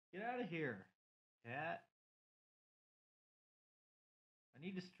out of here, cat. I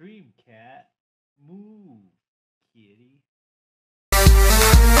need to stream, cat. Move, kitty.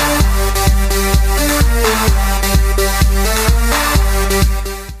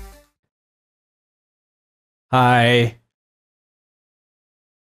 Hi.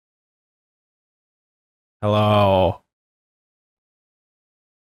 Hello.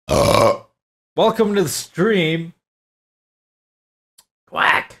 Welcome to the stream.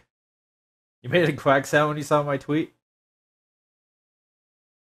 Quack. You made a quack sound when you saw my tweet?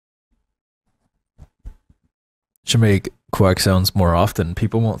 Should make quack sounds more often.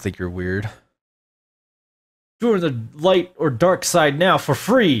 People won't think you're weird. Join the light or dark side now for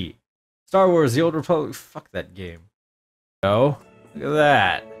free. Star Wars: The Old Republic. Fuck that game. Oh, look at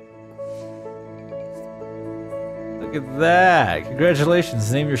that. Look at that.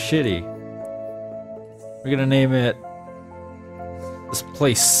 Congratulations. Name your shitty. We're gonna name it. This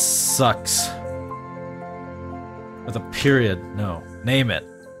place sucks. With a period. No. Name it.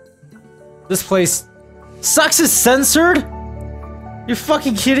 This place sucks is censored? You're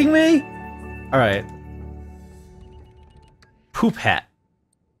fucking kidding me? Alright. Poop Hat.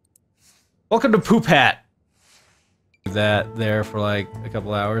 Welcome to Poop Hat. That there for like a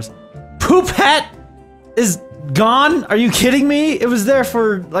couple hours. Poop Hat is gone? Are you kidding me? It was there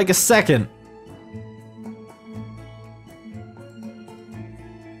for like a second.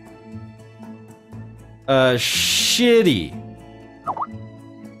 Shitty.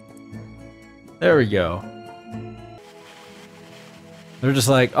 There we go. They're just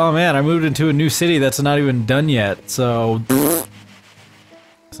like, oh man, I moved into a new city that's not even done yet, so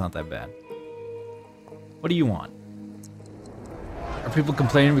it's not that bad. What do you want? Are people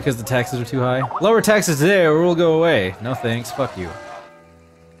complaining because the taxes are too high? Lower taxes today or we'll go away. No thanks, fuck you.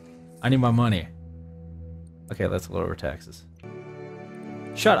 I need my money. Okay, let's lower taxes.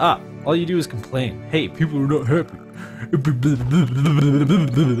 Shut up. All you do is complain. Hey, people are not happy.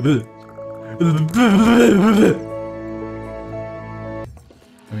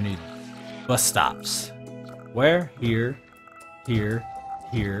 We need bus stops. Where? Here. Here.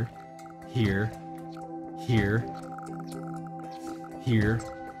 Here. Here. Here. Here.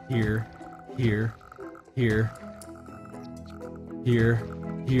 Here. Here. Here. Here. Here.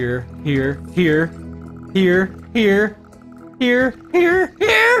 Here. Here. Here. Here. Here, here,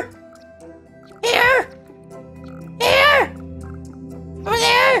 here! Here! Here! Over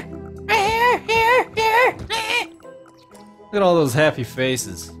there! Right here, here, here! Look at all those happy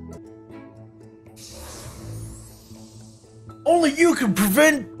faces. Only you can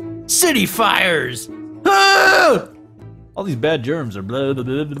prevent city fires! Ah! All these bad germs are blah blah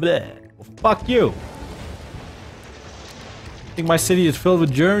blah blah blah. Well, fuck you. Think my city is filled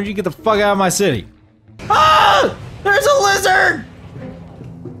with germs? You get the fuck out of my city. Ah! There's a lizard!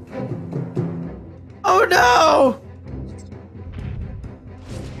 Oh no!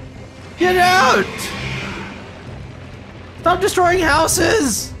 Get out! Stop destroying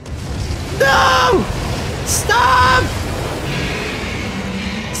houses! No! Stop!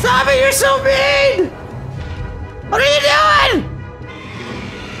 Stop it, you're so mean! What are you doing?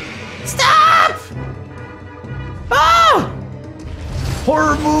 Stop! Oh!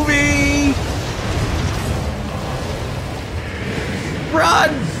 Horror movie!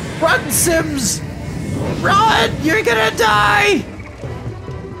 Run! Run, Sims! Run! You're gonna die!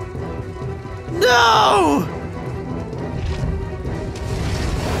 No!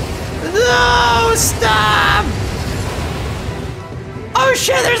 No! Stop! Oh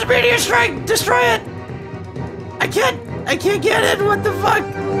shit, there's a meteor strike! Destroy it! I can't get it! What the fuck?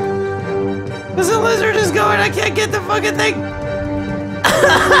 Because the lizard is going, I can't get the fucking thing!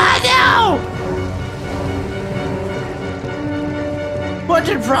 No!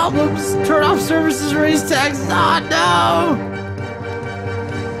 Budget problems! Turn off services, raise taxes! Oh no!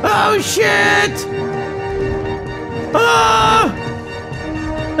 Oh shit! Oh!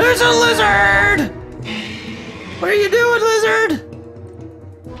 There's a lizard! What are you doing, lizard?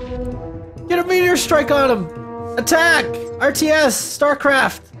 Get a meteor strike on him! Attack! RTS!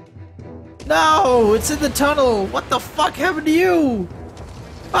 StarCraft! No! It's in the tunnel! What the fuck happened to you?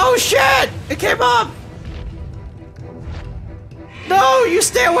 Oh shit! It came up! No! You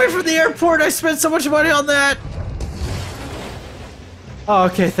stay away from the airport! I spent so much money on that! Oh,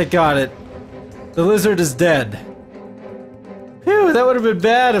 okay, thank God the lizard is dead. Phew, that would have been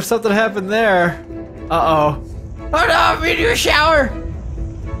bad if something happened there. Uh-oh. Oh no, meteor shower!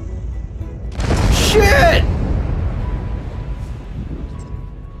 Shit!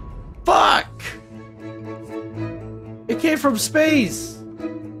 Fuck! It came from space!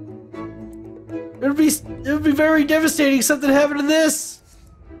 It would be very devastating if something happened to this!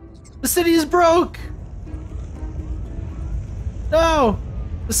 The city is broke! No!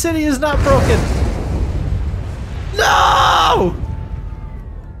 The city is not broken! No!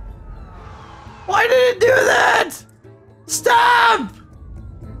 Why did it do that? Stop!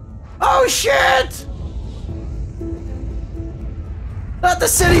 Oh shit! Not the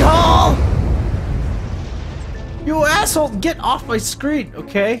city hall! You asshole, get off my screen,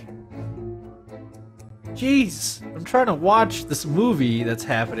 okay? Jeez, I'm trying to watch this movie that's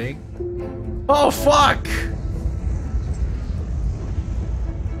happening. Oh fuck!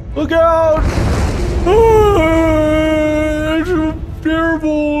 Look out! Oh, it's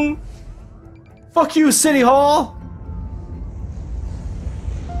terrible. Fuck you, City Hall!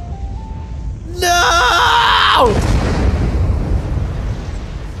 No!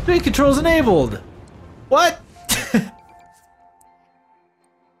 Screen controls enabled. What?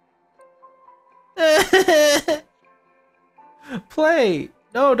 Play.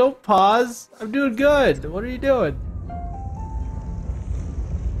 No, don't pause. I'm doing good. What are you doing?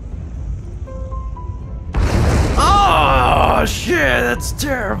 Oh shit, that's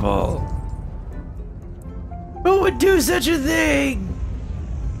terrible. Who would do such a thing?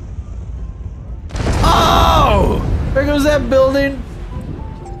 Oh! There goes that building.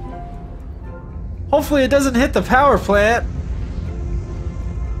 Hopefully it doesn't hit the power plant.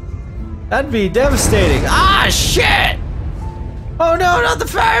 That'd be devastating. Ah, shit! Oh no, not the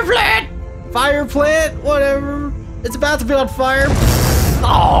fire plant! Fire plant, whatever. It's about to be on fire.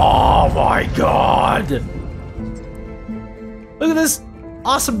 Oh my god! Look at this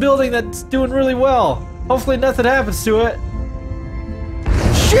awesome building that's doing really well. Hopefully nothing happens to it.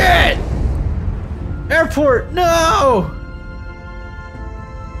 Shit! Airport, no!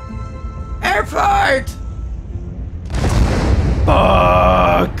 Airport!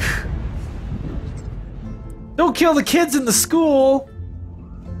 Fuck! Don't kill the kids in the school!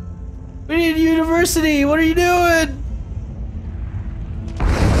 We need a university! What are you doing?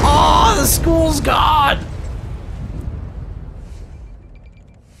 Oh, the school's gone!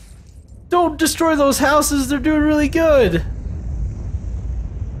 Don't destroy those houses, they're doing really good!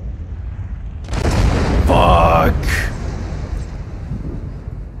 Fuck!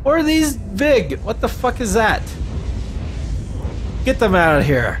 Or are these big? What the fuck is that? Get them out of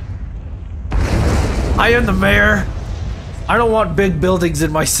here. I am the mayor. I don't want big buildings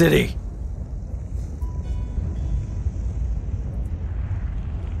in my city.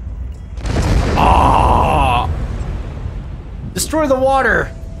 Ah! Destroy the water.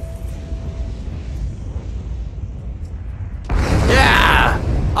 Yeah!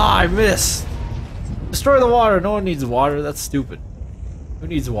 Ah, I missed. Destroy the water. No one needs water. That's stupid. Who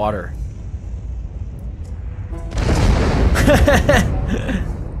needs water?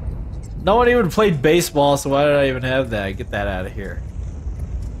 No one even played baseball, so why did I even have that? Get that out of here.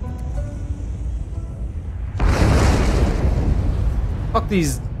 Fuck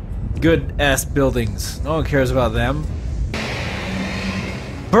these good-ass buildings. No one cares about them.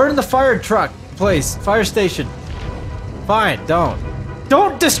 Burn the fire truck place. Fire station. Fine, don't.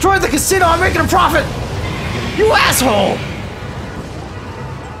 Don't destroy the casino! I'm making a profit! You asshole!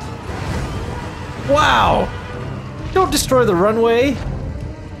 Wow! Don't destroy the runway!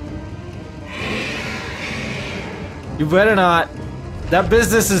 You better not. That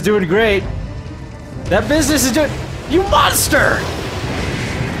business is doing great. That business is doing... You monster!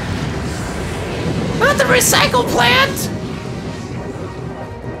 Not the recycle plant!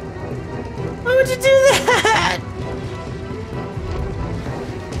 Why would you do that?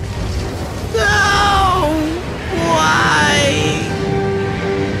 No! Why?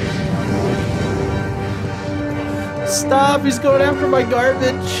 Stop, he's going after my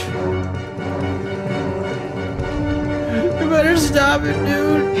garbage. You better stop it,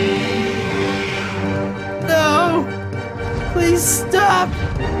 dude. No! Please stop!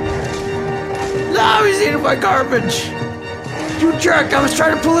 No, he's eating my garbage! You jerk, I was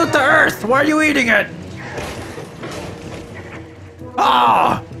trying to pollute the earth! Why are you eating it?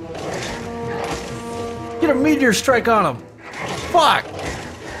 Ah! Get a meteor strike on him! Fuck!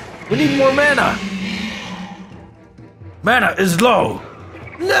 We need more mana! Mana is low!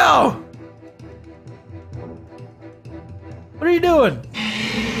 No! What are you doing?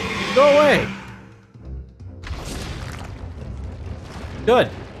 Go away! Good.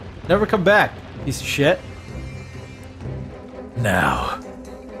 Never come back, piece of shit. Now,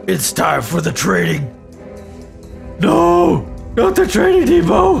 it's time for the trading. No! Not the trading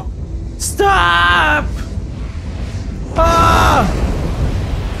depot! Stop! Ah!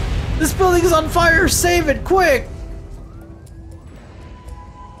 This building is on fire! Save it, quick!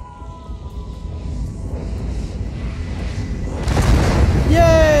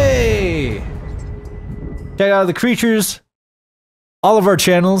 Yay! Check out the creatures. All of our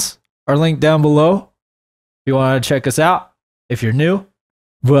channels are linked down below if you want to check us out, if you're new.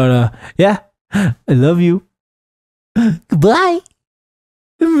 But yeah, I love you. Goodbye.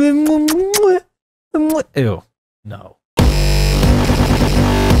 Ew. No.